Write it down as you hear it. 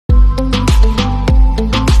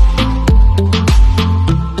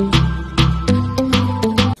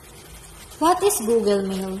Google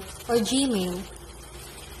Mail or Gmail.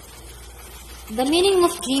 The meaning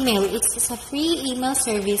of Gmail is a free email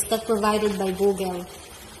service that provided by Google.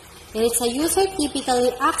 A user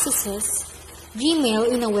typically accesses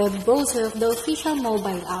Gmail in a web browser of the official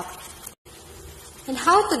mobile app. And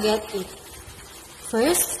how to get it?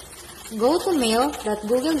 First, go to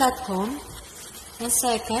mail.google.com, and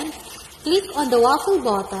second, click on the waffle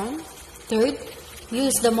button. Third,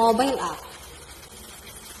 use the mobile app.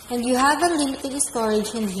 And you have unlimited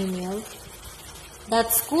storage in Gmail.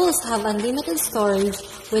 That schools have unlimited storage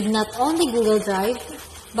with not only Google Drive,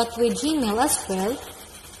 but with Gmail as well,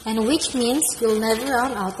 and which means you'll never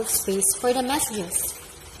run out of space for the messages.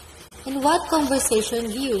 And what conversation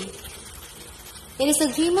view? It is a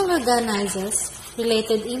Gmail organizes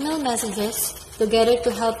related email messages together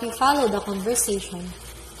to help you follow the conversation.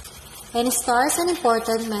 And stars and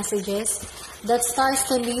important messages. That stars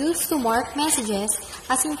can be used to mark messages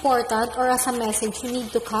as important or as a message you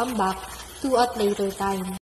need to come back to at later time.